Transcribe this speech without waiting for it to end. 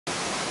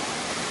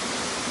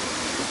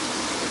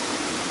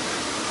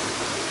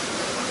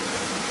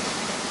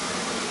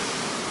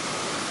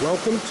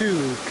Welcome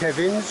to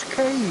Kevin's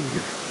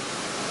Cave.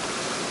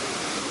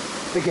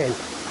 Again.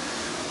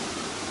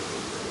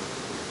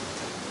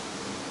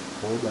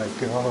 Oh my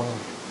god.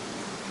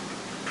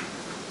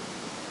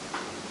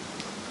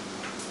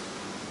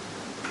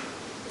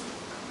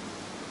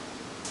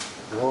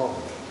 Whoa.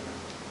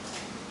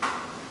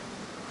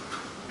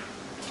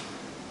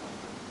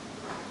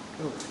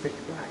 Oh, it's pitch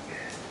black.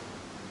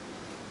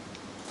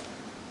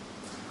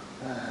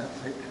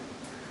 That's it.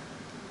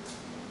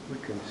 We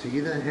can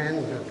see the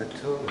end of the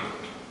tunnel.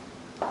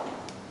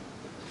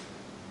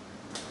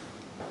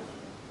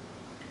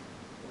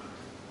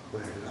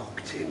 We're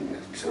locked in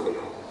the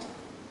tunnel.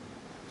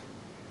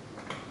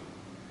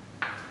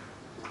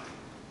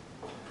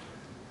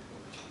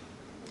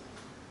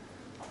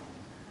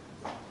 I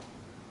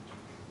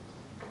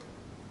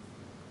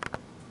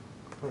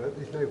hope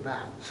there's no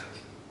bats.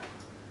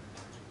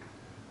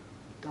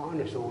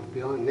 Dinosaurs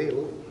behind me,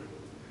 look.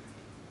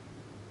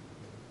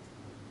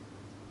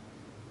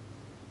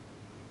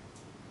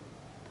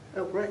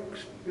 Oh, Rex,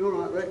 you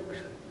alright, Rex?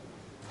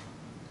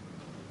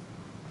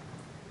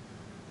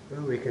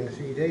 Well, we can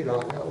see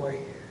daylight that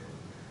way.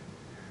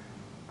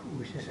 Oh,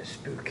 this is a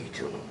spooky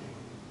tunnel.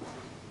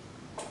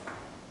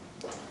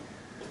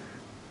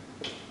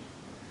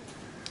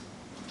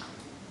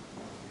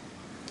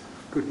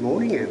 Good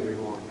morning,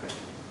 everyone,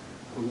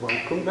 and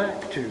welcome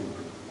back to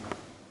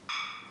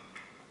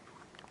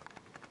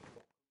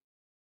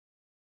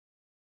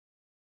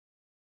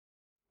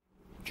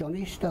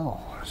Johnny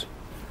Star's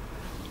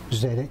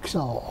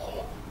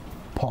ZXR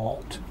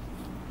Part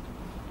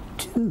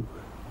 2.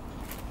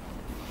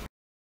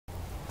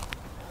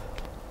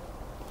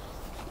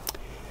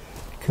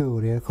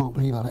 Cool, dear. I can't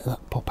believe I let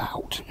that pop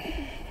out.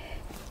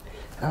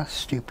 How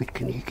stupid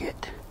can you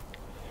get?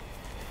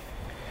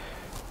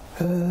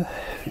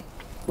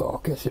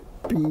 Well, I guess it'd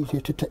be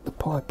easier to take the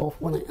pipe off,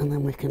 wouldn't it? And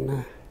then we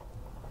can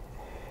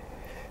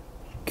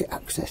get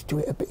access to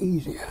it a bit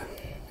easier.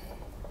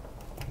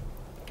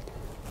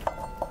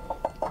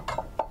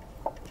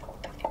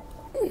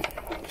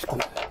 Just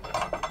gonna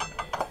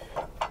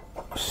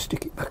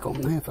stick it back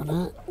on there for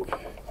that,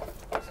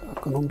 so I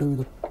can undo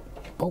the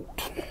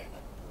bolt.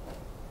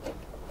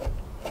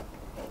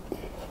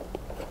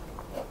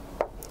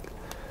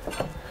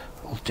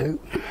 I'll do.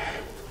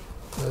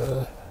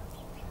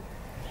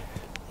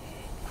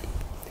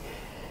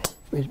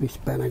 There's my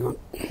spanning on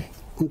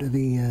under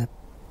the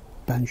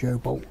banjo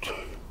bolt,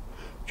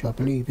 which I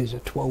believe is a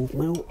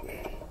 12mm.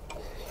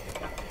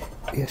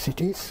 Yes,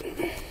 it is.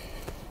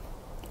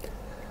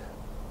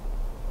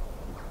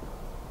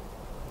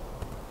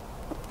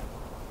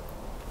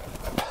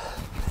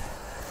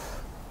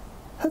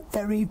 A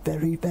very,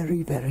 very,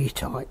 very, very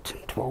tight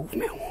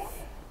 12mm.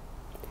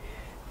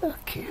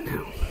 Okay,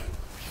 now.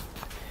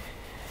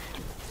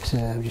 So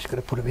I'm just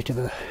going to put a bit of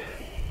a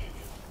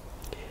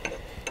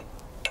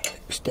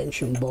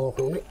extension bar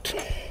on it.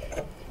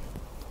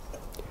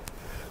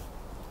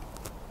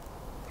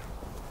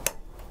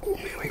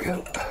 There we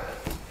go.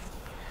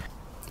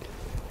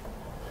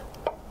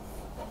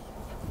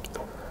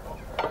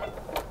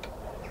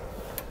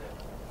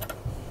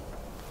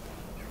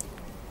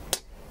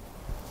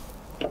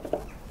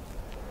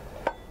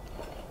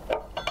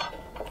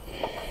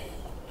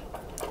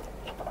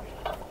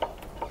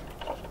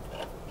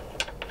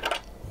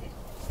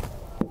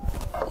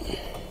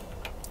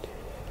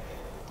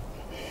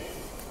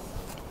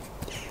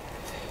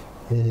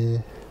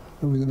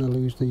 We're going to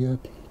lose the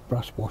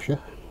brass washer.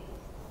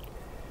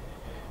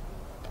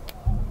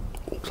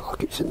 Looks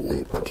like it's in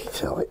there pretty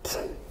tight.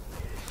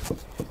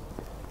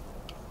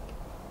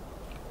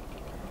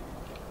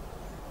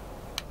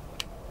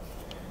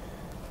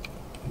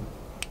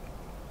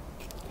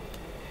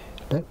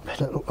 Nope,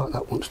 don't look like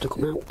that wants to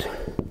come out.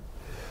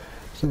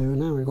 So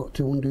now we've got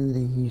to undo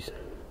these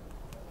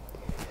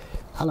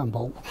Allen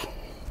bolts.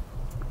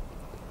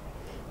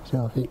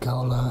 So I think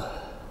I'll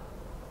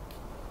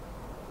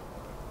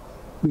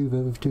move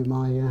over to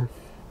my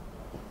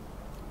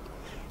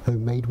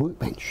homemade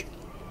workbench.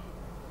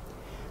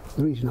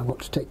 The reason I've got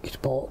to take this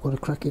apart, I've got to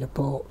crack it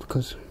apart,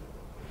 because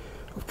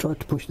I've tried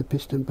to push the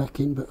piston back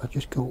in, but I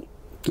just can't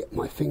get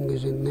my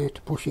fingers in there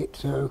to push it,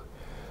 so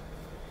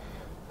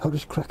I'll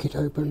just crack it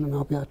open and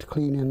I'll be able to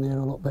clean in there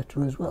a lot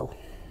better as well.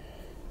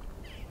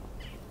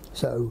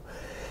 So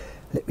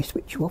let me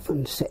switch you off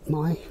and set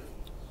my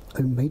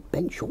homemade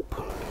bench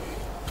up.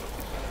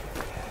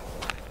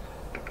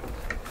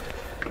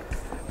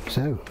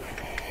 So,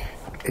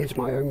 here's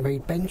my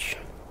homemade bench,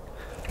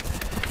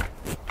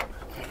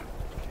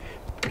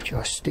 which I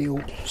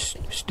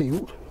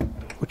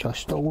which I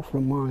stole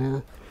from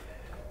my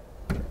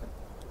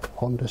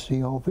Honda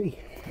CR-V.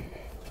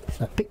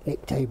 It's a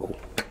picnic table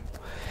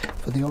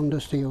for the Honda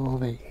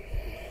CR-V.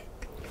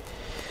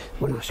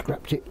 When I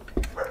scrapped it,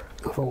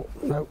 I thought,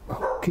 no,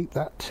 I'll keep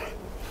that.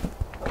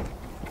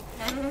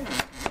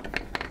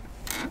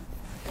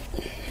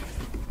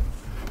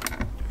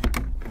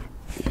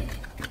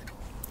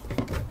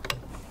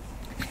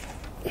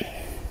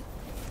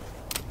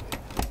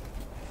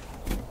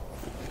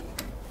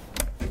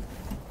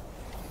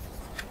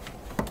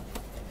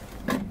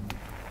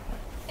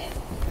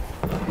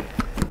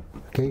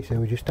 Okay,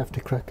 so we just have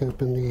to crack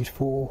open these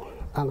 4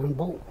 Allen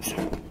bolts.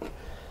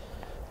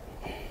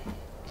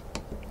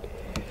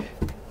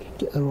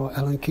 Get the right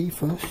Allen key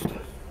first.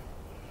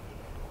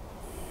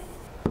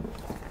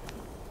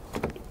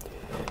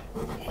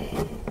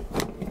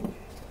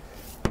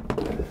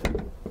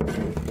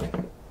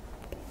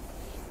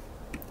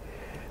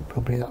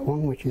 Probably that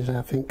one, which is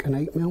I think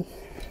an 8mm.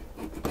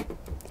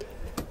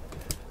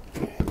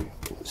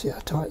 See how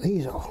tight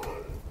these are.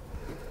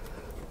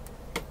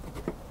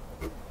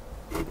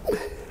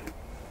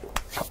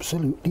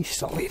 Absolutely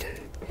solid.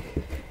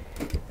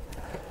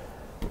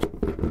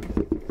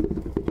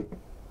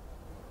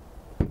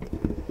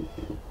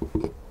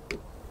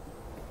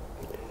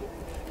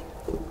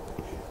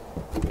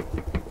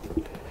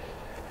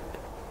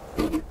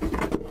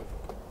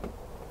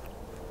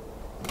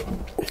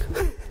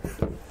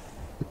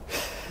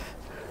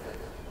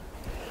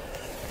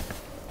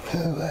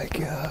 Oh my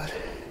God.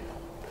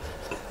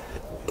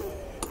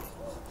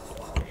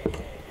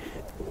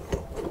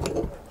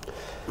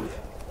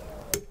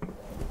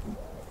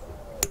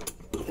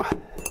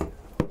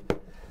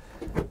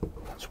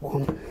 That's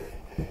 1,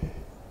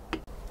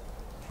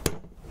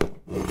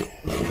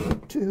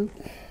 2.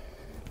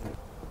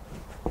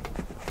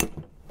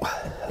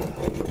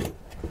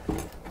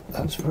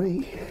 That's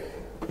 3.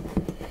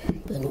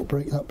 Better not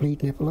break that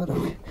bleed nipple, had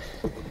I?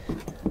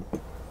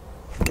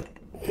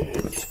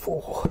 It's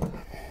 4.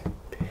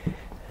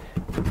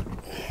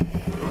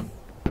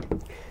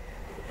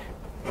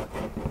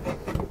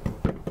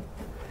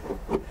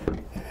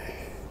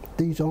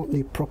 These aren't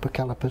the proper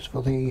calipers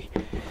for the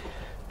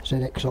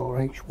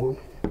ZXR750H1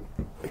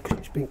 because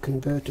it's been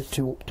converted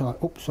to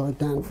upside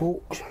down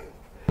forks.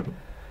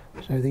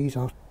 So these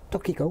are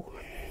Tokiko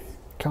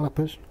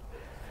calipers,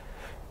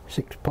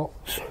 6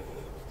 pots,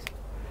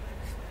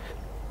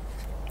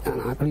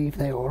 and I believe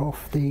they are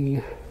off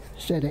the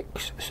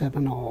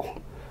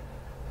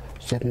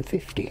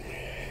ZXR750.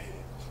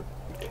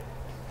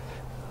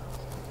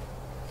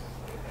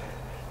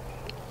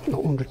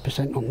 Not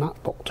 100% on that,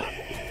 but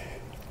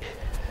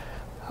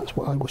that's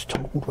what I was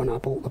told when I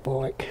bought the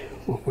bike,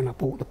 or when I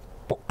bought the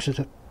boxes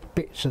of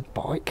bits of the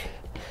bike.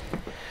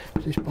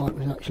 This bike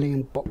was actually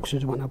in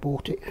boxes when I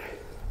bought it.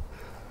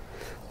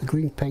 The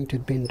green paint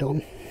had been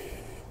done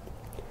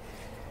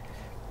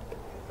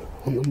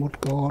on the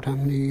mudguard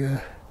and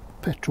the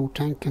petrol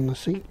tank and the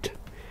seat,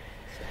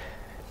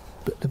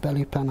 but the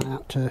belly pan I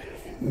had to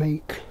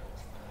make.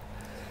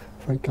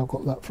 I think I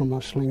got that from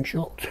a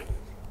slingshot,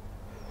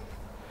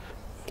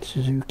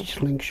 Suzuki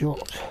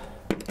slingshot.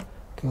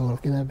 God,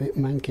 look at that bit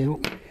manky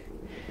up.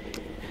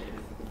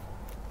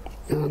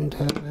 And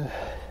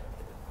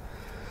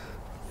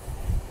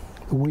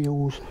the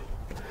wheels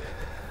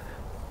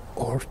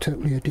are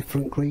totally a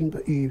different green,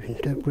 but you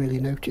don't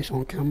really notice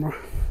on camera.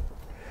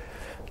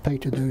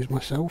 Painted those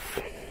myself.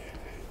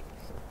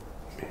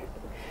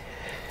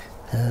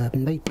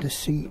 Made the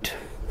seat.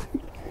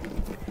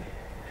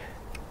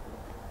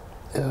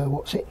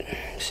 What's it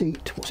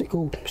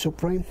called?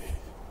 Subframe.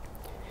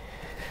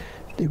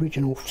 The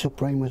original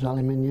subframe was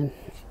aluminium,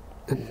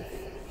 and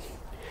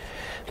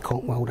you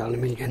can't weld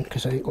aluminium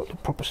because they ain't got the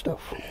proper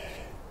stuff.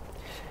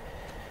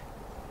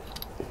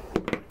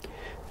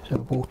 So I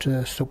bought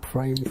a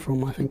subframe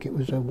from, I think it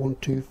was a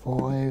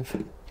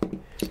 125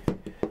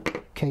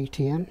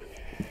 KTM.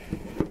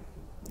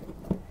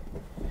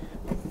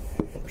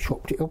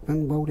 Chopped it up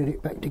and welded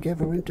it back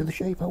together into the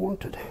shape I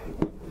wanted.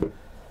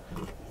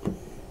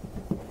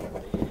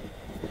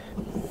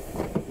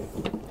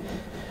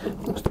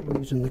 That's the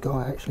reason the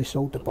guy actually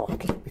sold the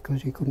bike,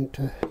 because he couldn't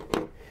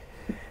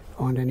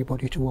find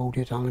anybody to weld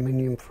his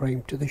aluminium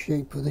frame to the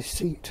shape of this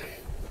seat.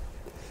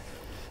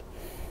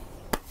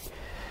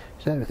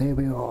 So there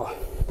we are.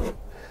 There's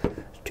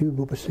 2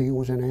 rubber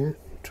seals in here.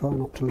 Try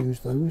not to lose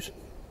those.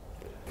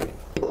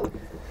 The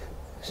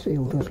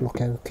seal does look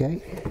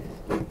okay.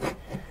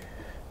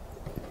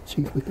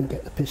 See if we can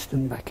get the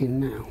piston back in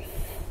now.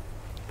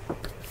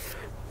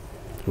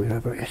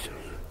 Wherever it is.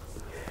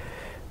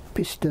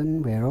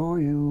 Piston, where are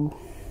you?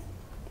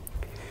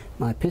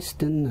 My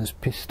piston has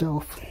pissed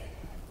off.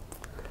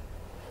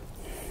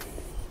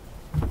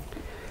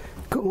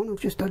 Come on, I've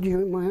just had you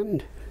in my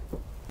hand.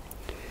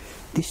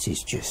 This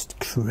is just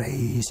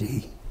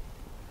crazy.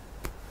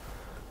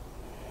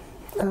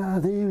 Ah,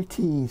 there it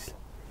is.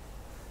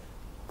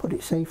 Put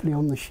it safely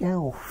on the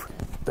shelf.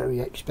 Very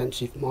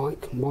expensive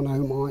mic, mono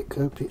mic.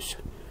 Hope it's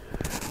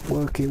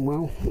working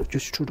well. I've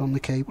just stood on the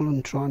cable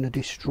and trying to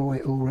destroy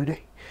it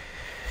already.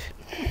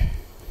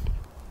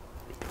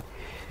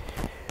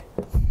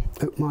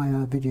 Hope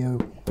my video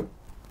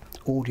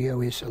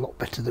audio is a lot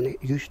better than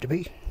it used to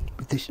be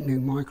with this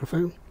new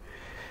microphone.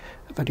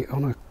 I've had it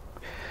on a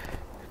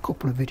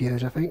couple of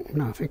videos, I think.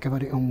 No, I think I've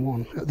had it on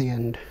one at the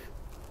end.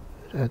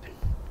 So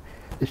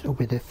this will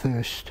be the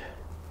first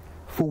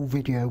full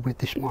video with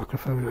this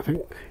microphone, I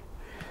think.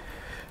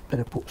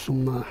 Better put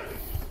some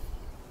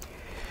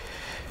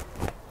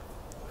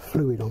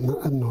fluid on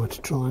that, hadn't I,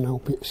 to try and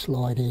help it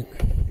slide in.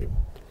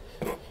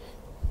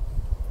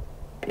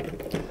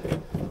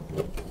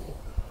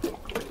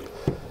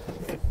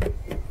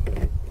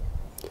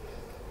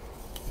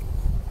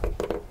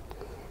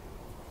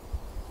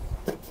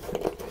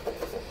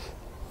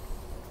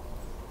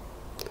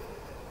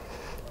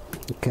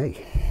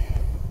 Okay,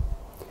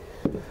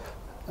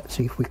 let's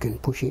see if we can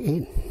push it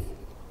in.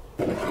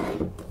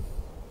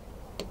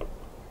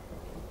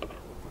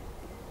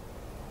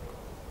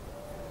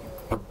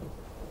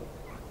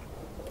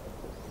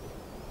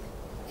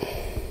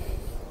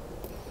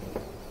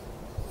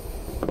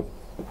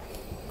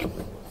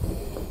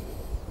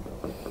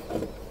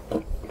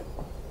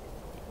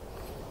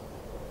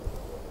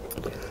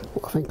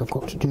 What I think I've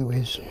got to do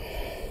is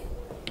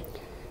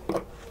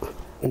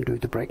undo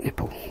the brake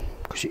nipple,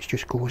 because it's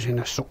just causing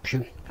a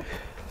suction.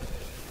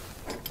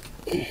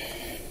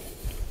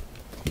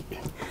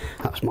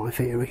 That's my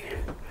theory.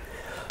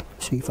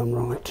 See if I'm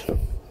right.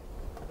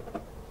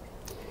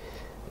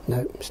 No,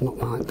 it's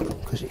not right,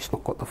 because it's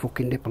not got the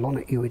fucking nipple on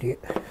it, you idiot.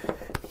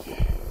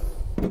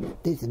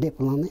 There's the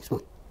nipple on this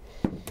one.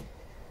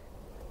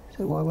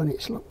 So why won't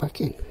it slot back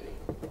in?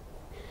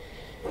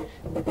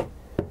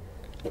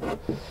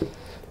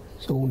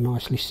 It's all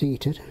nicely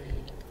seated.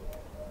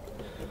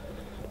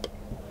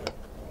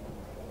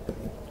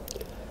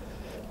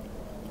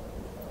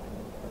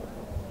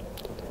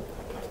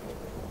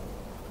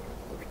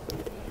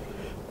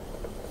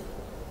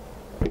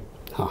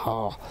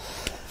 Haha,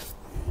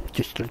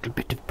 just a little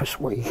bit of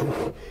persuasion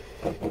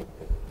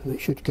and it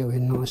should go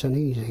in nice and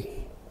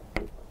easy.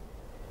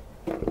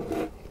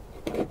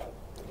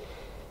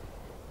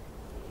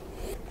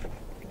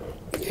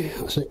 Yeah,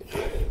 that's it.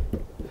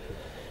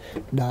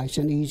 Nice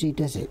and easy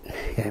does it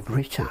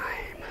every time.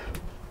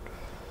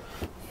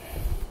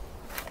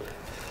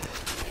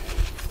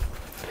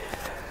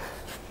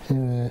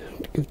 So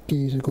give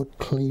these a good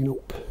clean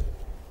up.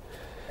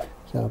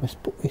 So I'll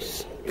just put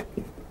this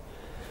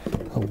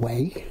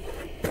away,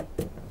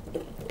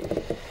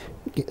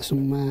 get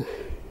some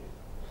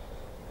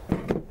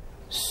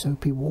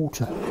soapy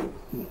water,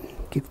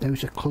 give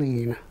those a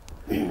clean.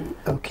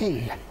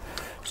 Okay,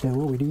 so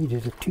all we need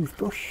is a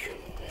toothbrush.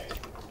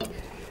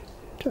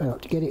 Try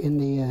not to get it in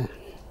the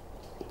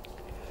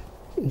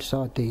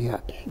inside the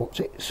what's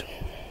it.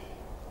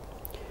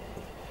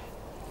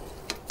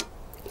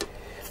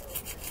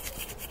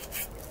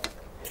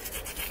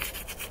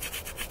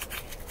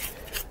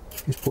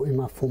 Just putting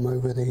my thumb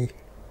over the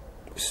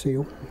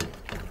seal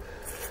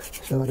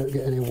so I don't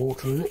get any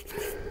water in it.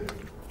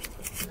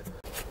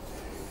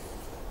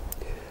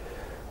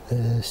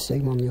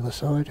 Same on the other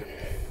side.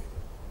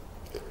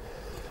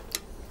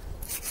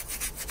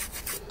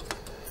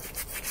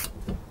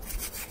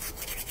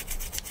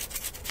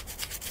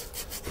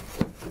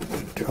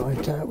 Try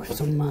it out with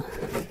some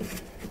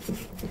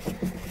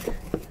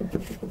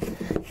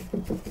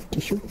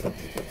tissue.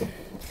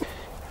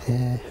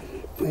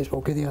 May as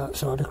well give the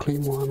outside a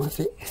clean while I'm at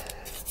it.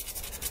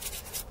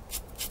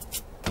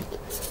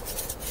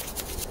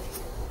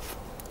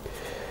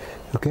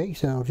 Okay,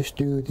 so I'll just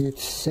do the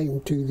same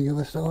to the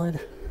other side.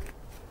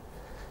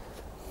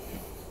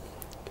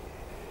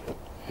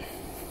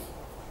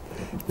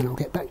 And I'll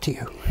get back to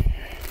you.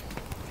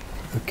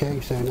 Okay,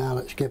 so now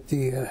let's give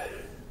the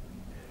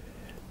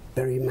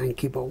very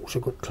manky bolts a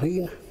good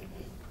clean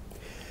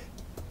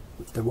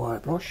with the wire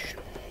brush.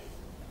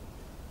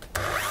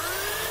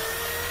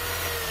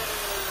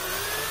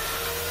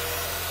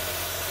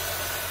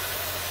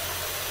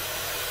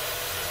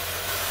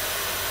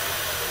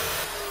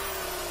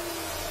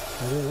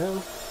 There we go,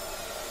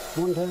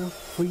 one down,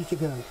 3 to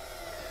go.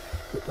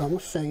 But I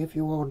must say, if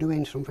you are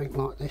doing something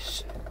like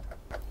this,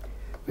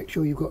 make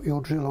sure you've got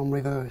your drill on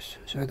reverse,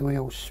 so the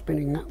wheel's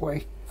spinning that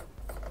way.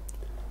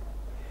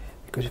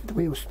 Because if the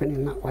wheel's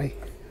spinning that way,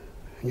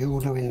 and you're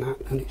doing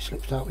that, and it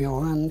slips out of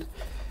your hand,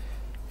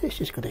 it's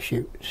just going to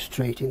shoot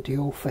straight into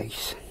your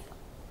face.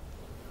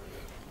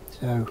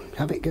 So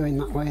have it going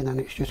that way, and then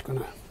it's just going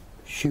to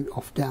shoot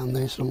off down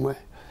there somewhere,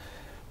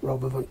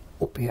 rather than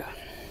up here.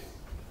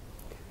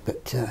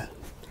 But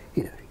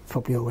you know, you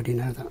probably already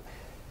know that.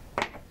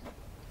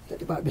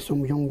 There might be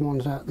some young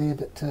ones out there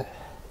that you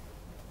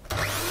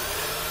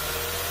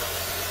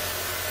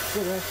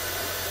know,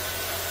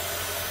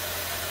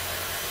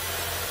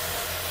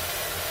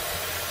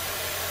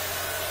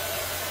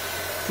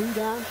 2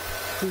 down,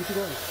 2 to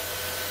go.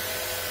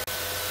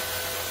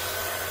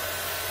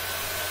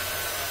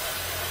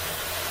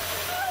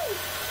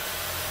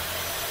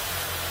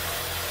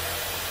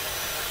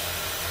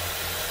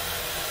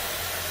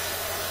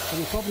 And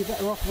you're probably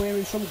better off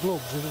wearing some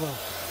gloves as well.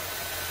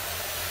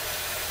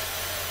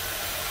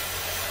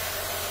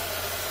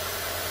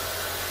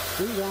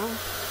 Three down,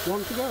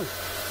 1 to go.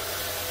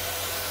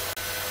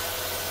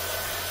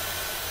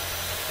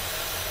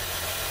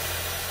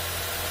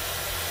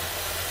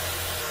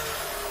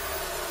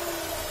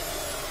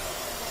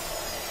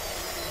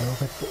 Well,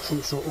 I'd put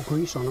some sort of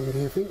grease on them, do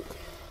you think?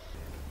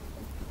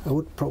 I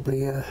would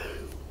probably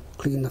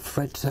clean the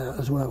threads out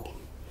as well.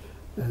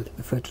 The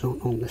threads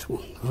aren't on this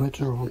one, the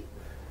threads are on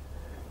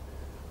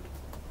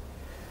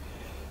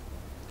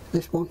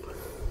this one,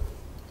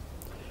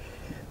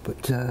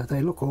 but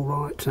they look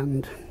alright,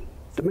 and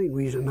the main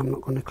reason I'm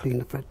not going to clean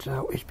the threads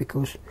out is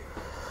because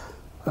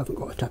I haven't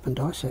got a tap and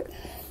die set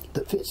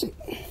that fits it.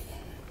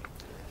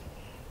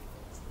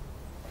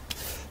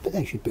 But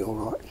they should be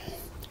alright.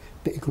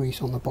 Bit of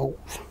grease on the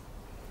bolts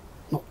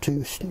not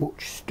too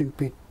much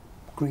stupid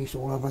grease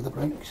all over the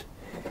brakes.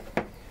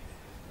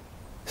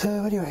 So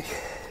anyway,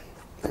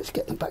 let's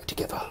get them back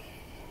together.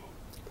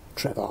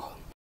 Trevor.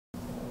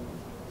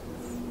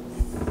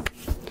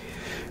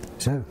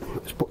 So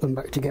let's put them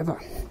back together.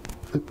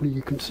 Hopefully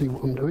you can see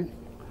what I'm doing.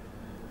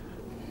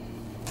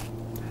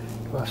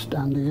 If I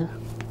stand here,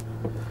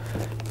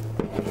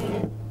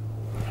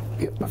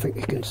 yep, I think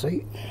you can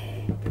see.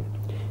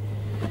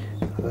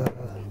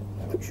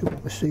 Make sure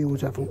the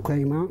seals haven't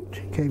came out.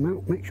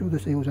 Make sure the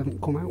seals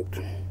haven't come out.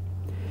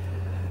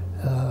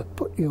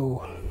 Put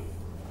your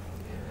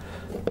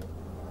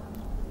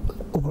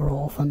other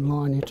half and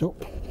line it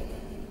up.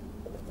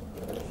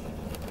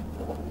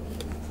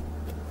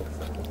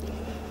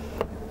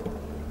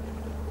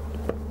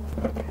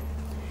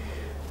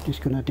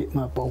 Just going to dip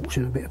my bolts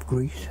in a bit of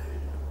grease.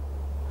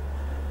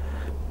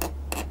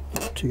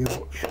 Not too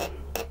much.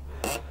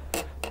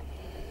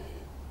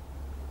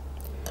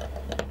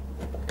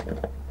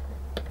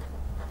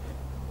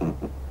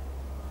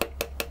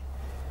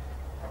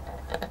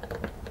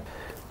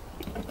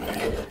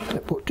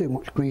 Don't put too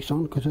much grease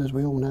on, because as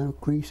we all know,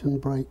 grease and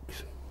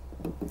brakes,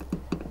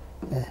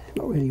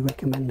 not really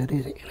recommended,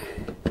 is it?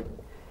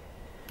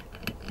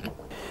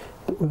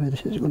 Whether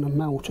this is going to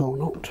melt or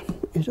not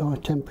is high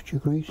temperature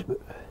grease, but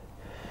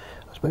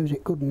I suppose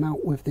it could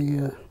melt with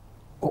the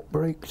hot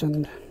brakes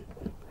and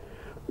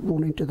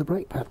run into the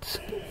brake pads.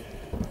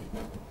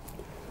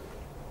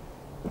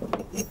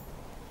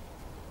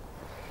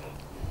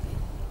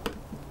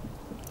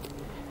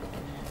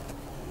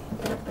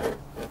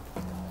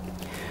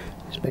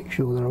 Just make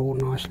sure they're all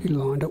nicely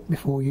lined up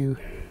before you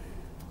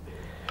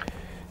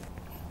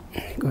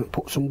go and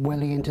put some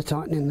welly into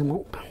tightening them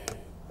up.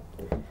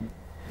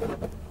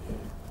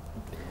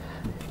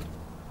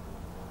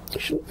 I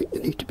shouldn't think they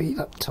need to be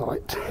that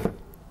tight.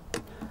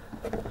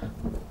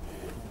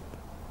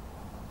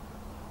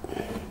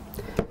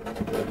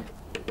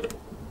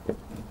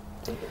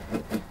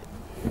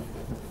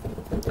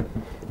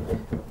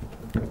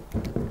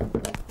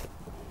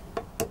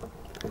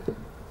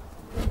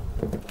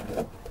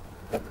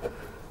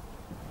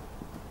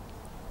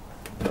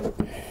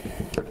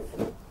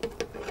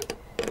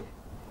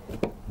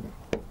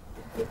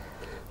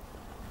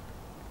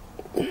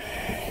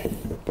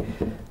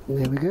 And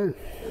there we go.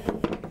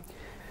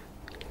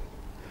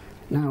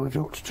 Now we've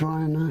got to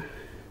try and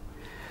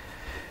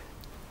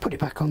put it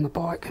back on the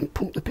bike and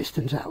pump the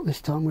pistons out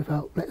this time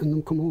without letting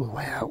them come all the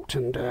way out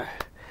and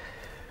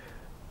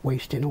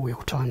wasting all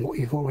your time what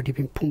you've already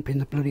been pumping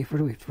the bloody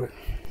fluid through.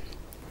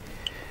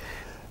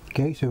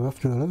 Okay, so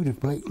after a load of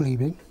brake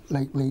bleeding,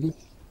 we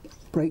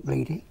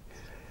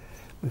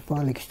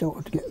finally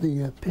started to get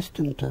the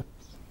piston to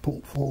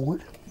pump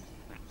forward.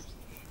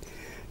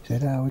 So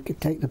now we could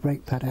take the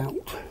brake pad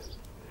out.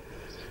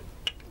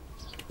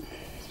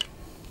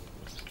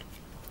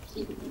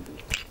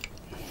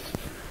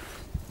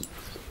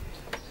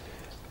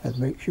 And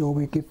make sure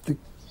we give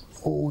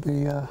all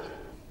the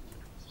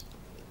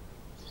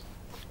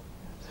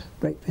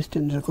brake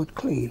pistons a good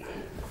clean.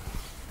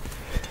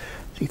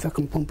 See if I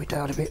can pump it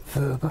out a bit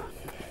further.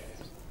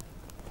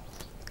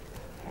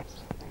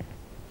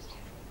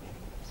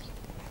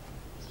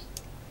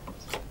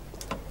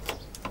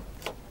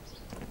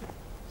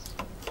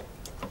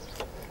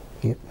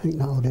 Yep, I think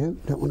that'll do.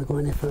 Don't want to go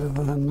any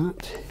further than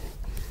that.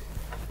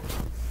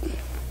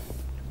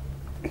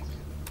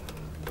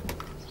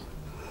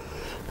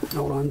 And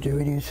all I'm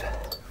doing is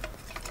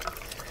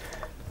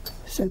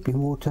soapy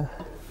water.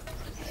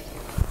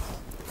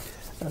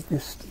 I'm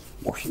just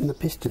washing the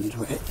pistons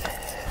with it.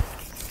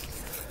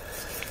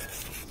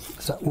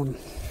 There's that one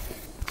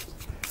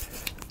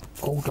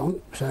all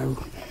done, so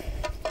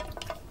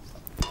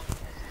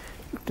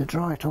to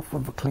dry it off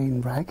with a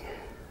clean rag,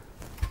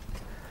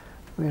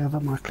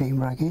 wherever my clean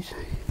rag is.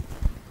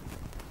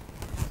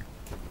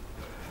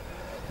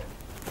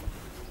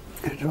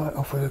 And dry it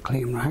off with a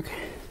clean rag.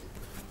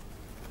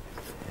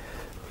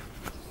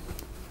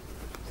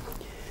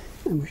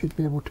 And we should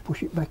be able to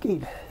push it back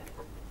in.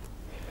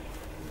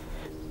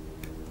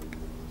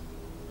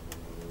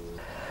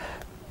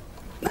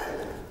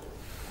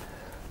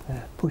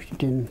 Pushed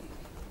it in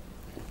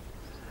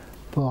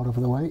part of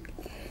the way.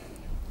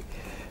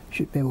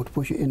 Should be able to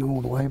push it in all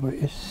the way, but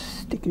it's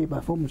sticking my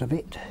thumbs a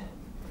bit.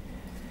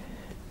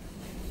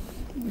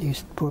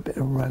 Just put a bit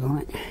of rag on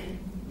it.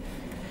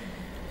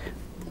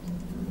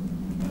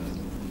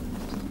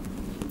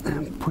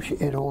 And push it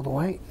in all the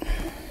way.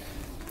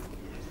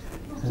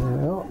 There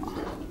we are.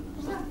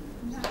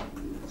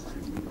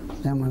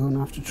 Then we're going to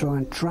have to try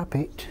and trap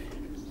it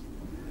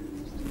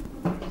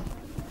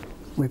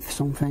with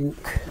something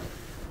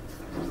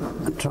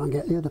and try and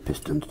get the other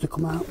pistons to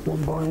come out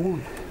one by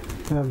one.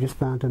 So I've just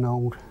found an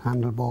old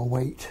handlebar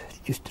weight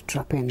just to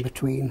trap in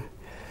between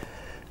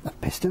that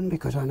piston,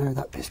 because I know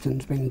that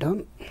piston's been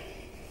done.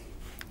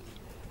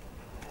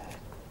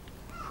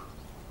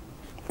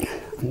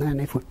 And then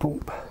if we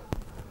pump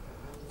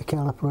the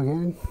caliper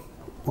again,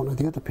 one of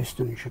the other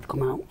pistons should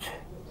come out.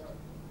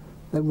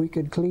 Then we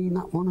could clean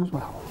that one as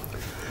well.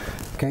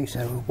 Okay,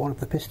 so one of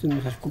the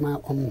pistons has come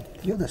out on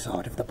the other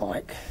side of the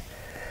bike.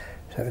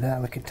 So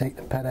now we can take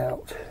the pad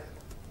out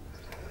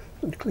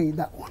and clean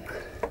that one.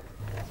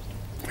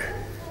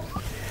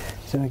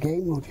 So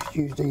again, we'll just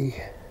use the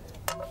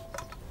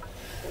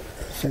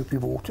soapy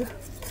water.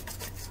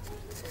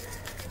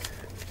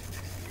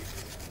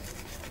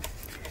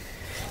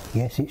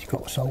 Yes, it's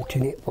got salt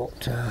in it,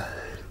 but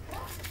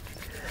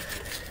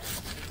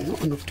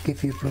not enough to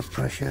give you blood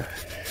pressure.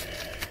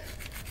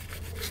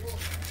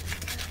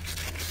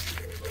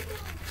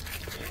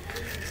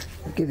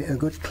 Give it a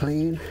good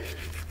clean,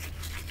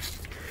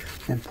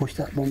 then push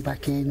that one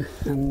back in,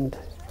 and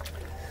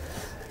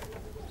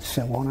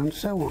so on and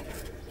so on.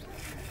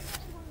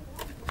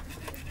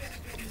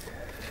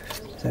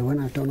 So when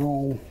I've done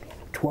all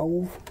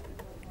 12,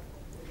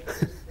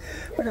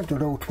 when I've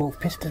done all 12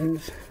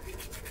 pistons,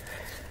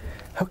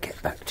 I'll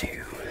get back to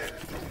you.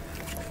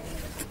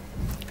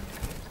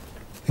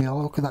 Yeah,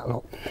 look at that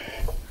lot.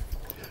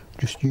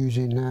 Just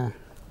using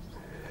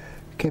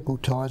cable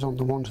ties on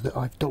the ones that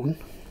I've done.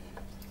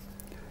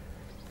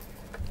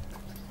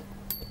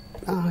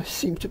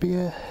 Seems to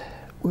be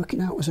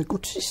working out as a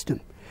good system.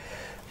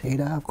 See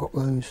now, I've got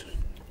those,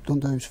 done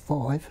those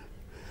 5.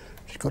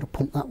 Just got to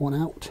pump that one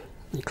out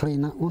and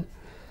clean that one,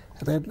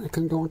 and then I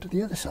can go on to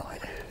the other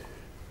side.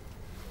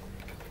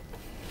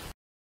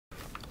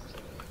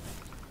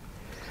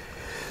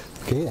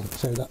 Okay,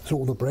 so that's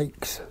all the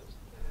brakes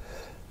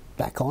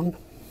back on.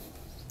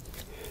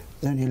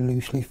 They're only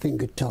loosely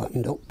finger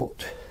tightened up,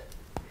 but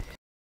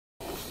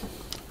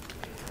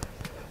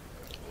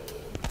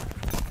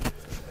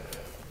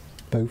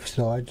both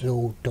sides are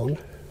all done,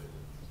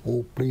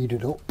 all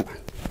bleeded up.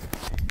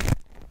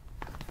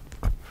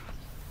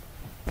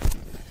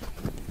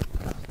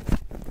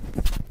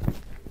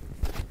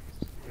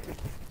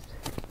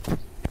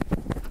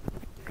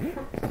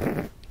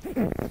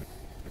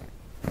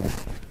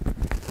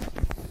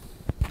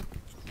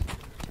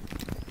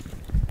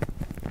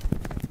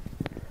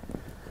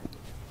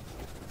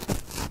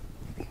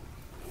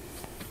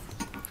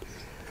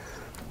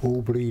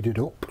 All bleeded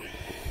up.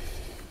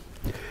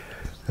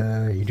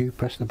 You do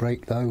press the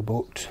brake though,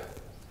 but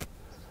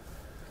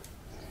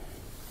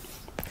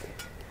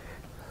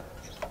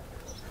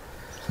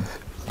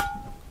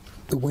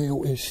the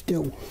wheel is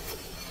still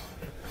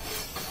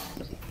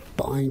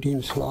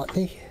binding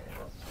slightly,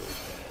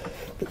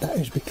 but that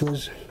is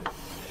because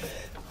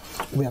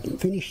we haven't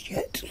finished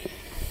yet.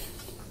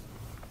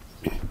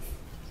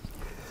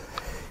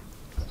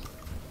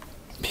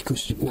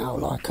 Because now,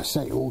 like I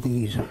say, all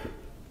these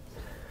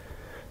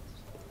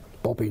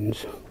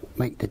bobbins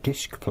make the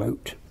disc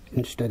float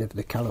instead of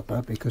the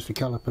caliper, because the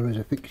caliper is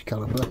a fixed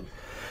caliper,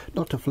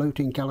 not a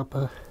floating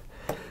caliper,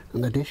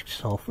 and the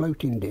discs are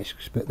floating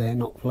discs, but they're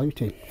not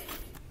floating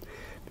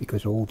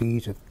because all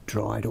these have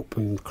dried up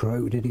and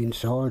corroded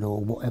inside or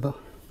whatever.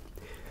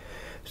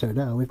 So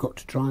now we've got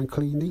to try and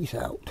clean these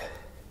out.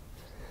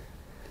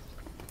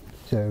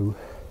 So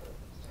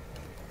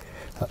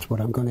that's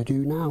what I'm going to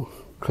do now,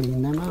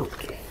 clean them out.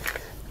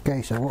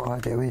 Okay, so what I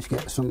do is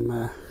get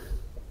some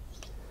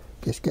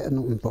just get a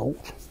nut and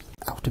bolt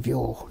out of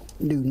your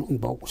new nut and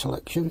bolt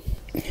selection.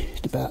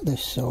 It's about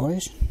this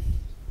size,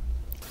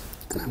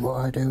 and then what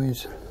I do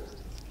is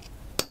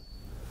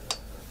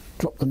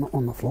drop the nut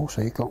on the floor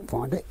so you can't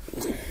find it.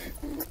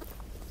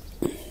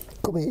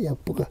 Come here, you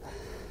bugger.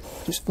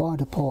 Just find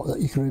a part that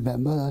you can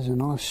remember. There's a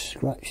nice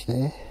scratch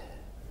there,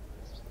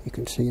 you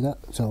can see that,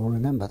 so I'll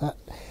remember that.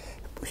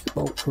 Push the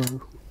bolt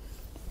through,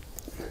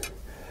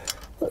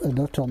 put the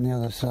nut on the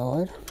other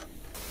side,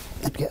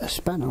 and get a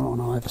spanner on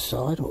either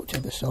side, or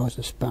whichever size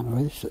the spanner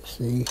is. Let's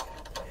see,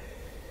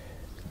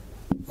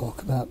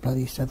 like about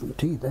bloody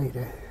 17, they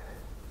do.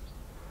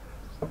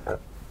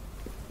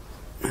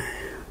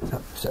 Is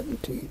that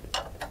 17?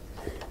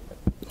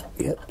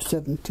 Yep,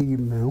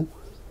 17 mil.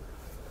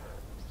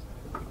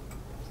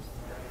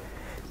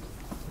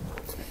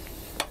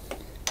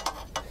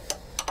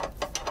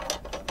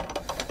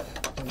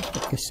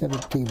 Stick a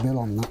 17 mil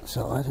on that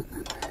side, and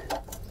then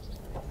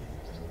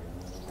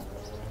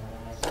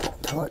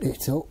tighten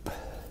it up,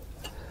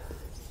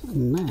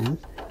 and then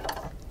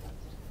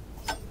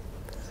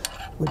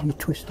when you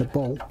twist the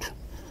bolt,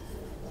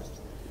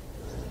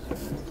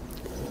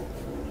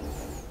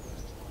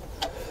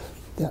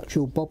 the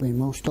actual bobbin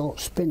will start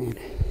spinning.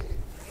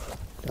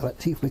 So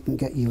let's see if we can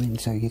get you in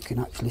so you can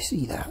actually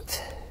see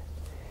that.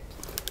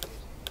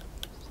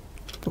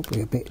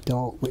 Probably a bit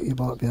dark, but you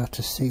might be able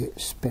to see it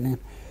spinning.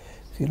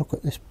 If you look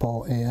at this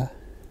part here,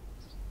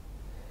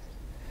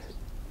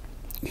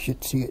 you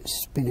should see it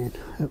spinning.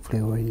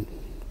 Hopefully we're in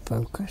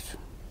focus.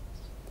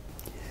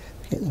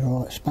 Get the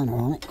right spanner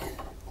on it.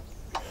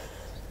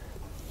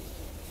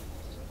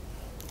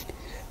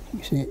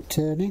 You see it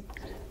turning.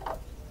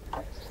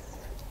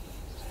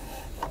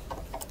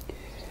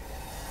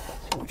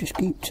 So we'll just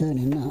keep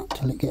turning that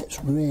till it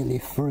gets really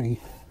free.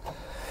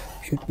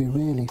 Should be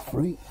really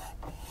free.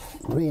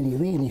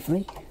 Really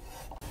free.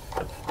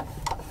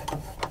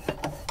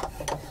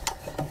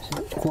 So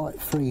it's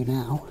quite free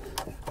now.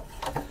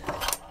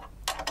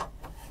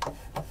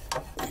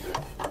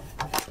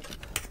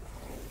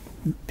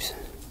 Oops.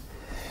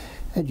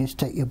 And just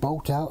take your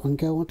bolt out and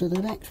go on to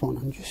the next one,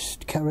 and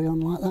just carry on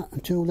like that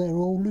until they're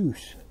all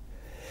loose.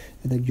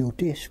 And then your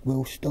disc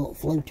will start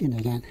floating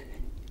again,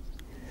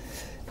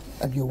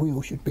 and your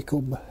wheel should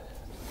become,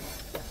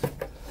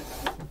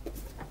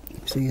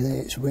 see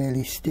there, it's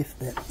really stiff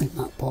there in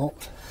that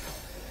part.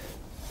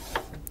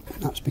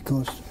 That's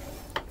because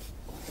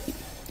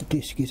the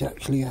disc is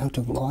actually out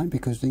of line,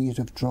 because these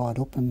have dried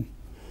up, and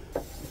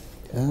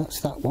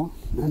that's that one.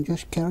 And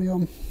just carry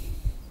on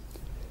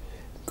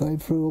going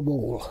through them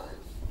all.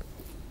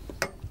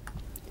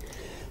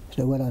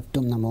 So when I've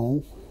done them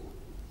all,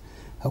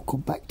 I'll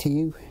come back to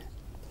you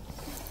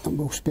and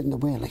we'll spin the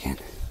wheel again.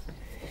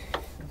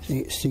 See,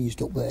 it's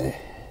seized up there,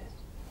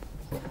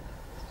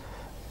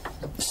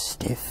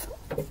 stiff,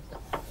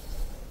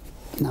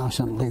 nice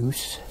and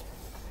loose,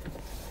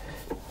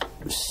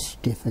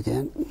 stiff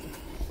again.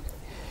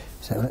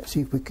 So let's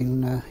see if we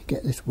can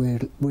get this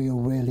wheel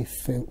really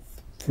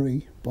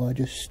free by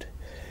just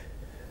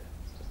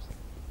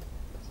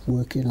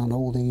working on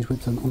all these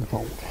with them on the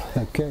bolt.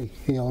 Okay,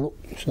 here, look,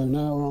 so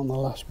now we're on the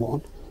last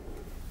one.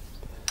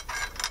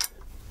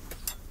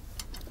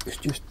 Let's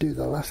just do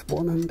the last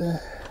one and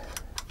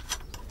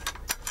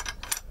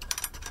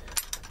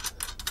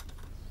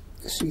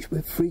let's see if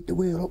we've freed the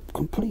wheel up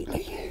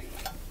completely.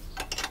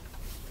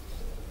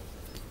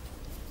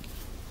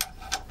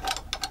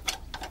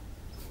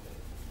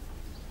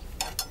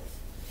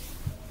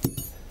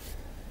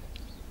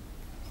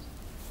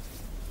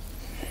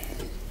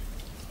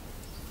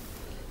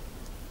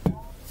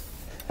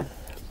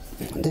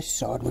 This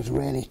side was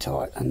really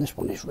tight and this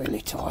one is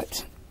really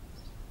tight.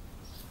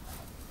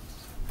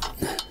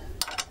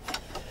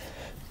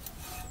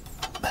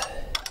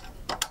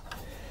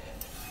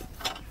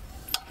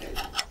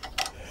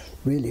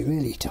 Really,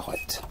 really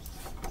tight.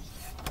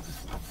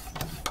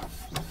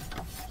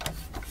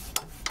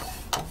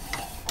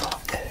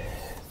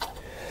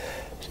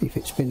 See if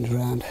it spins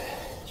around.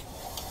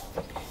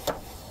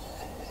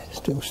 It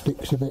still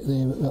sticks a bit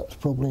there, but that's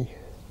probably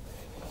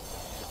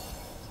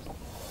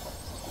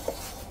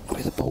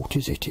where the bolt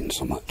is hitting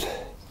somewhat.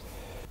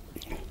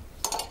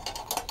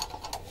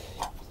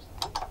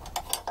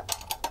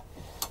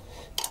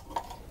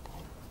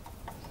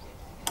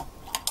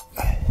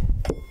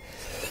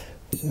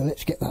 So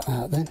let's get that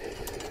out then.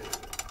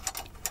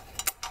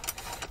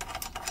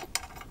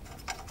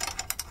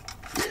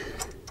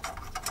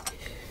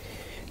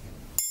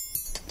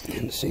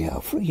 And see how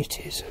free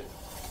it is.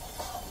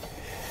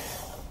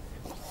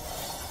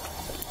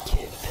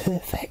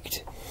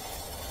 Perfect.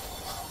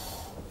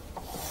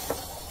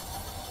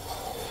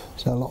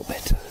 It's a lot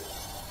better.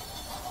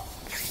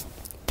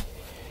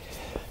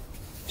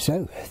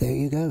 So there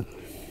you go.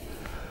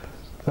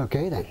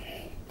 Okay then,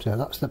 so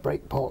that's the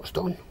brake parts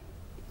done.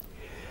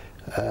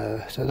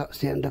 So that's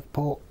the end of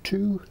part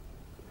 2.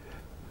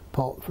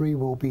 Part 3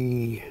 will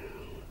be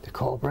the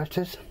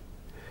carburetors.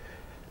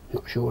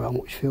 Not sure how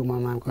much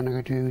filming I'm going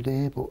to do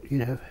there, but you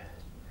know.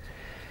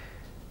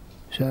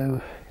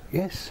 So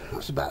yes,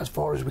 that's about as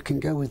far as we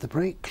can go with the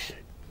brakes.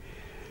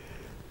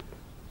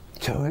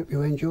 So I hope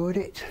you enjoyed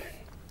it.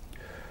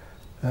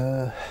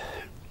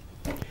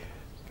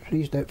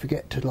 Please don't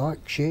forget to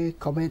like, share,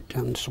 comment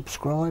and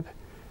subscribe.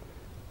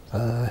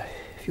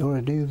 If you're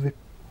a new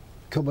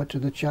comer to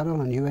the channel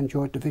and you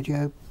enjoyed the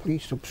video,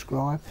 please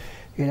subscribe.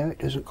 You know, it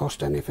doesn't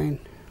cost anything.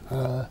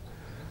 And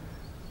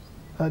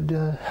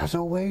as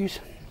always,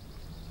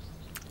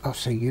 I'll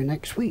see you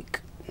next week.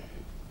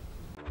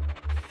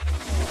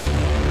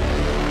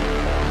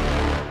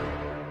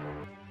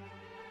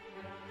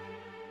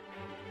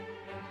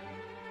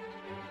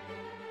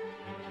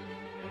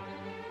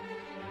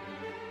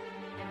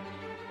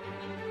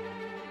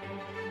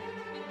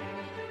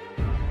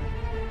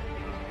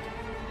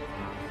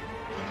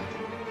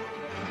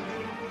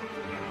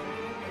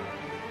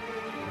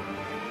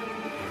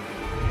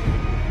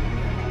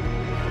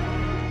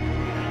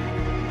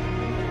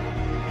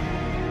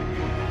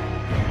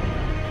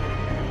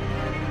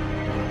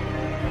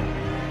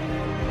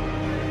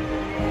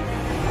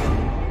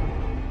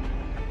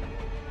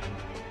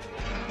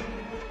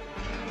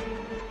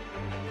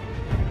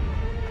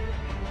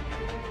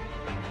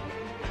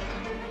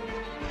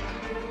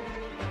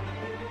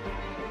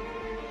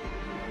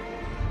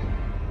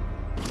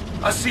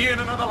 I'll see you in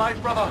another life,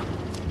 brother.